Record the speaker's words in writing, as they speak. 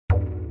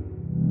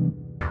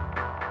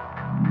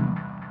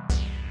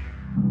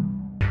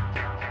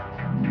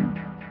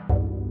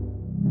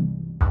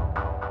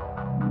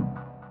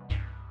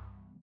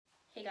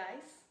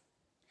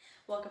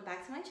welcome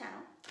back to my channel.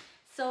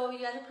 So you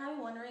guys are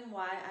probably wondering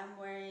why I'm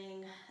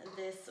wearing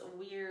this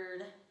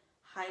weird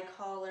high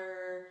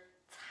collar,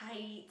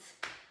 tight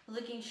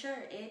looking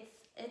shirt.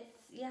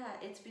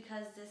 It's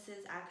because this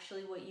is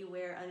actually what you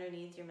wear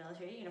underneath your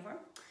military uniform.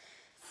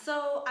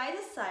 So I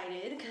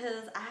decided,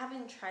 because I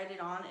haven't tried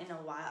it on in a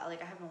while,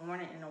 like I haven't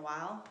worn it in a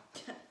while,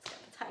 it's kind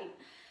of tight,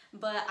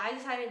 but I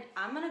decided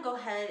I'm gonna go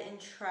ahead and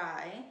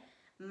try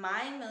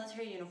my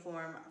military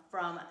uniform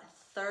from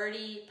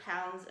 30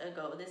 pounds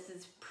ago. This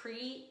is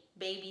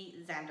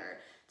pre-baby Xander.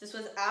 This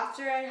was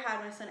after I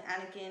had my son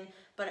Anakin,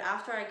 but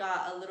after I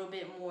got a little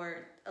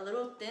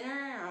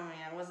thinner. I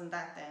mean, I wasn't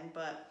that thin,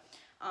 but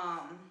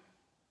I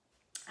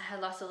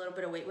had lost a little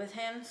bit of weight with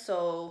him,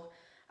 so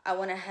I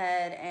went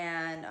ahead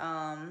and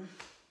I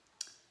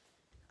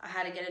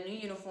had to get a new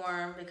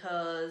uniform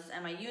because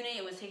at my unit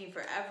it was taking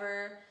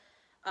forever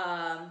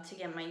to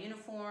get my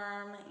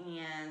uniform.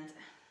 And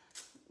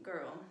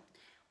girl,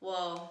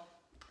 well,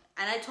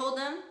 and I told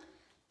them,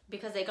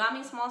 because they got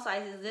me small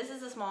sizes, this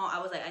is a small. I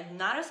was like, I'm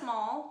not a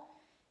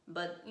small,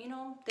 but you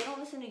know, they don't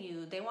listen to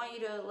you. They want you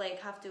to like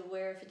have to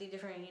wear 50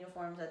 different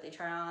uniforms that they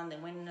try on, then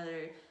wait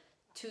another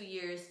 2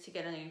 years to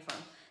get a new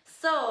uniform.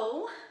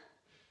 So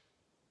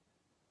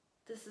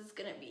this is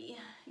gonna be,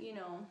 you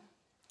know,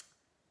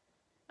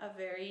 I'm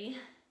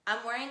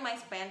wearing my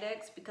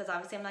spandex because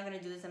obviously I'm not gonna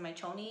do this in my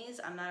chonies.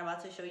 I'm not about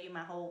to show you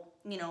my whole,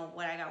 you know,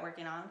 what I got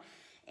working on.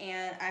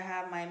 And I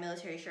have my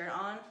military shirt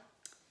on.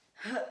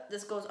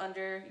 This goes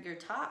under your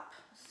top.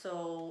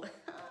 So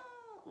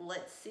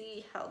let's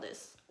see how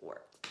this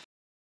works.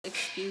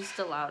 Excuse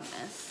the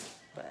loudness,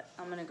 but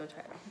I'm gonna go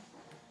try it on.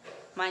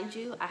 Mind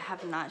you, I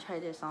have not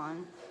tried this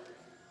on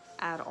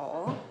at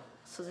all.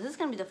 So this is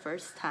gonna be the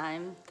first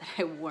time that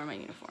I wore my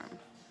uniform.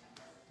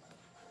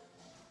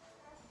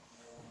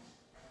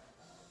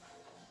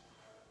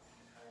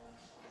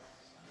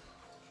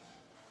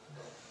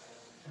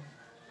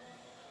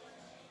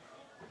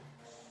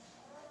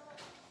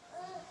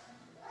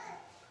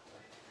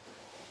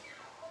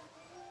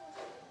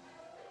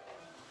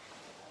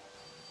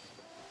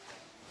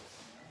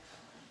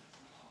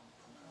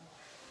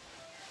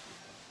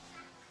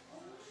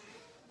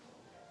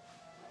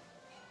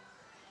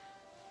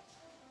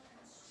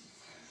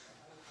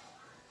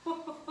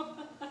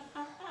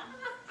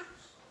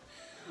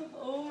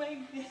 Oh my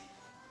god.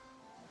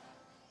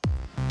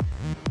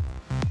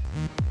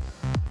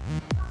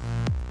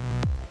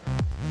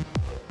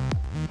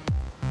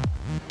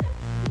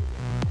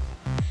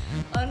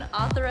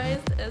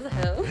 Unauthorized as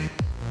hell.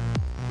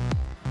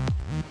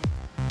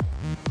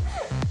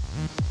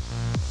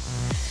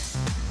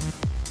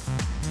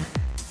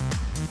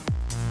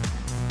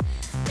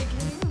 I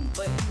can't even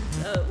button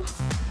this up.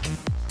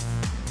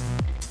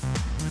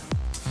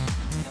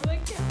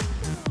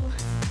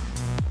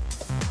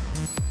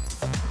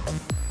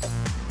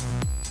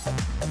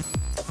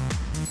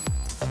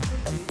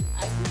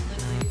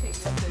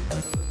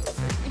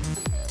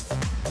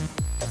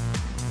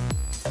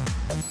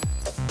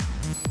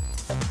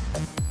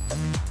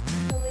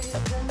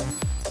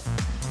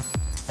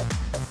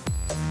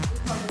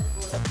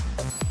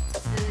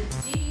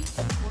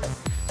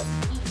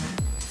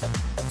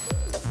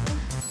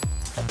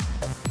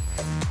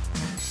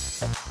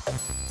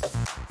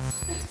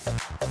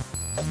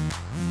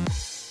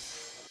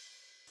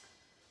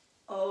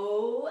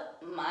 Oh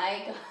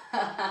my gosh.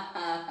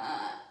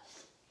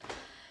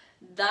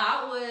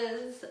 That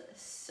was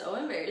so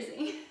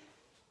embarrassing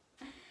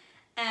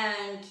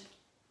and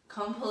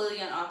completely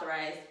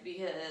unauthorized,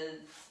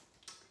 because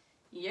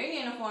your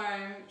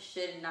uniform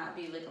should not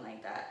be looking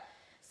like that.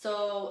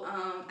 So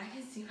I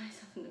can see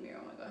myself in the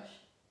mirror. Oh my gosh.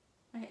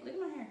 Okay, look at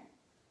my hair.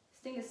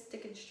 This thing is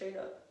sticking straight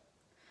up.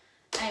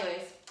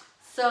 Anyways,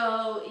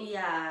 so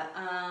yeah,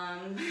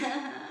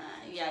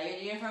 yeah, your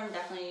uniform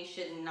definitely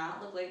should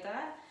not look like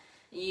that.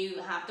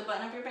 You have to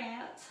button up your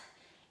pants.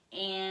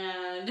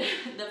 And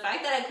the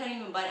fact that I couldn't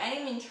even button, I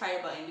didn't even try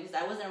to button because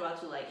I wasn't about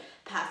to like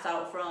pass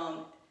out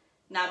from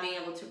not being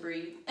able to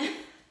breathe.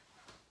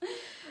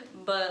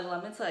 But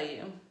let me tell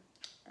you,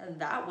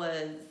 that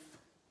was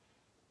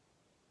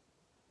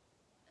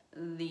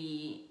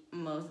the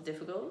most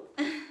difficult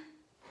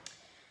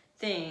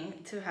thing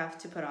to have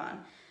to put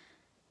on.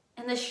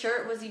 And the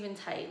shirt was even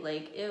tight,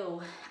 like,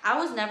 ew. I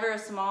was never a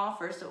small,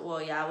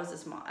 well, yeah, I was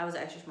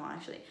extra small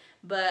actually.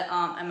 But,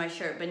 and my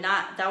shirt, but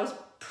not, that was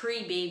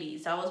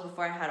pre-babies. That was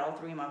before I had all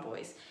three of my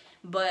boys.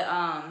 But,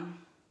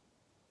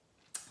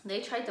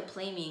 they tried to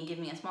play me and give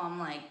me a small. I'm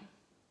like,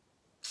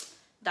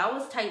 that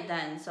was tight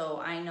then,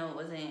 so I know it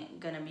wasn't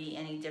gonna be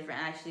any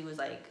different. I actually was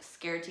like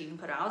scared to even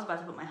put it on. I was about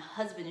to put my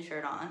husband's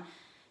shirt on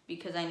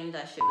because I knew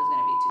that shit was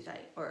gonna be too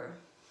tight. Or,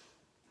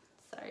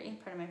 sorry,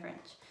 pardon my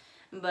French.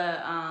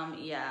 But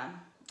yeah,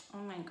 oh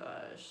my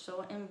gosh,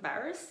 so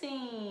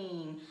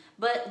embarrassing.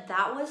 But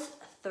that was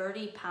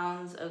 30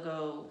 pounds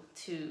ago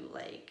to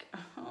like,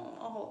 oh,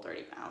 a whole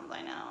 30 pounds,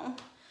 I know.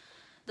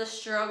 The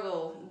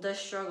struggle, the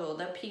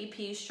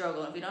PP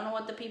struggle. If you don't know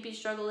what the PP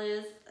struggle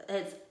is,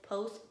 it's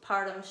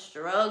postpartum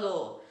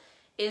struggle.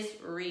 It's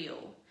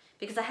real.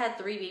 because I had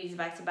 3 babies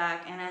back to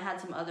back, and I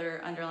had some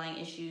other underlying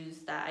issues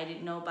that I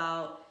didn't know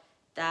about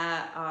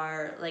that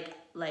are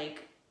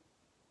like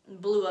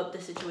blew up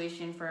the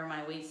situation for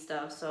my weight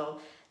stuff. So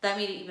that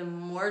made it even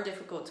more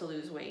difficult to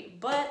lose weight.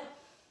 But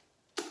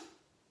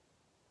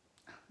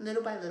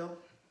little by little,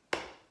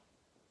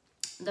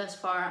 thus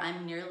far,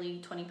 I'm nearly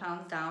 20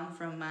 pounds down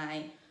from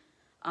my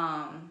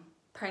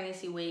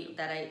pregnancy weight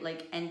that I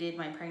like ended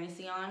my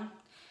pregnancy on.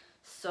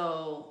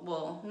 So,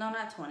 well, no,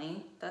 not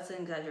 20. That's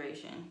an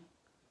exaggeration.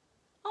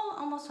 Oh,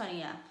 almost 20,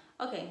 yeah.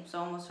 Okay, so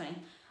almost 20.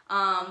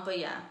 But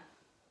yeah.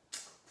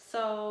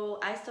 So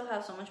I still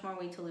have so much more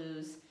weight to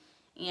lose,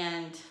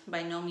 and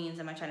by no means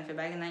am I trying to fit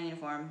back in that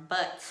uniform,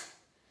 but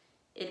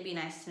it'd be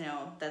nice to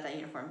know that that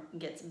uniform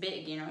gets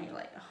big, you know? You're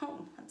like,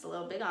 oh, that's a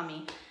little big on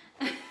me.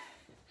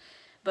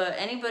 But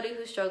anybody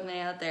who's struggling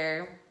out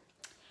there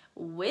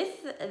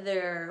with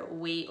their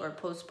weight or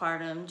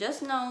postpartum,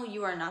 just know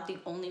you are not the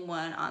only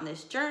one on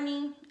this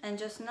journey, and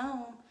just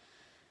know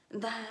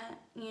that,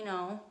 you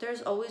know,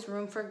 there's always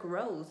room for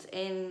growth,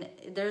 and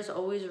there's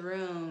always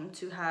room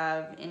to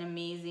have an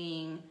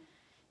amazing,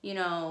 you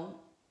know,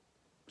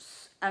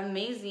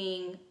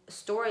 amazing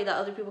story that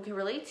other people can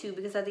relate to,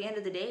 because at the end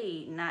of the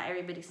day, not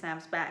everybody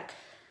snaps back.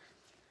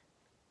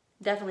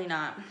 Definitely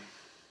not.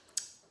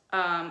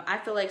 I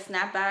feel like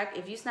snap back,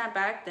 if you snap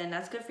back, then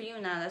that's good for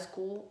you. Now that's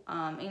cool.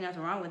 Ain't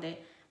nothing wrong with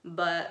it.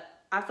 But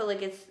I feel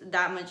like it's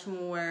that much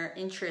more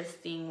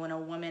interesting when a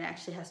woman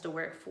actually has to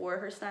work for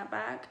her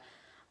snapback.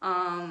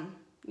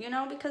 You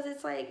know, because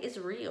it's like, it's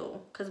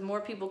real, because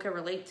more people can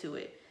relate to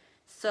it.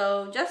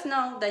 So just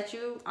know that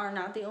you are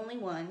not the only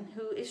one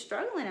who is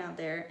struggling out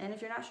there. And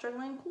if you're not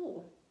struggling,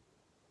 cool.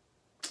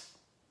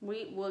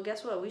 Well,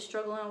 guess what? We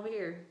struggling over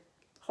here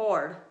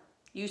hard.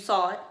 You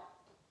saw it.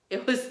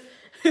 It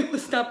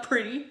was not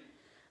pretty,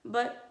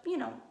 but you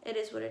know, it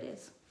is what it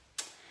is.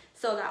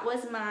 So that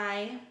was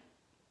my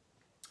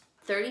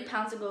 30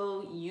 pounds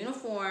ago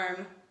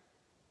uniform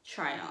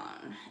try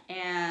on,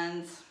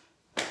 and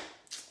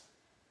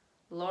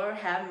Lord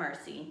have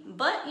mercy.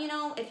 But you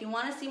know, if you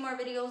want to see more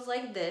videos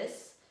like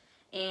this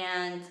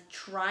and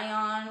try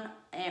on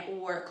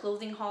or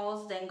clothing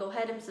hauls, then go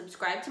ahead and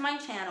subscribe to my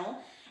channel,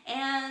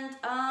 and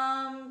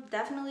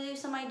definitely leave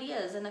some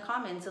ideas in the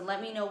comments and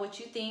let me know what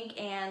you think,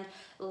 and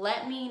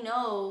let me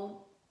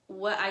know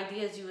what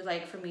ideas you would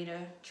like for me to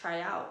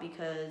try out,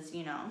 because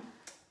you know,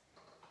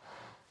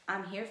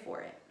 I'm here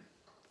for it.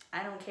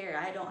 I don't care.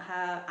 I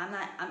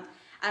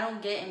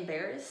don't get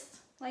embarrassed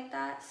like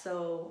that.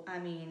 So I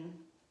mean,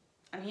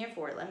 I'm here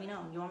for it. Let me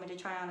know. You want me to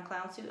try on a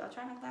clown suit? I'll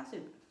try on a clown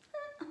suit.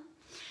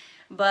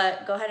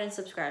 But go ahead and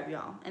subscribe,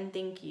 y'all, and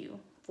thank you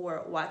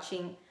for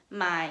watching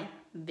my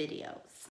videos.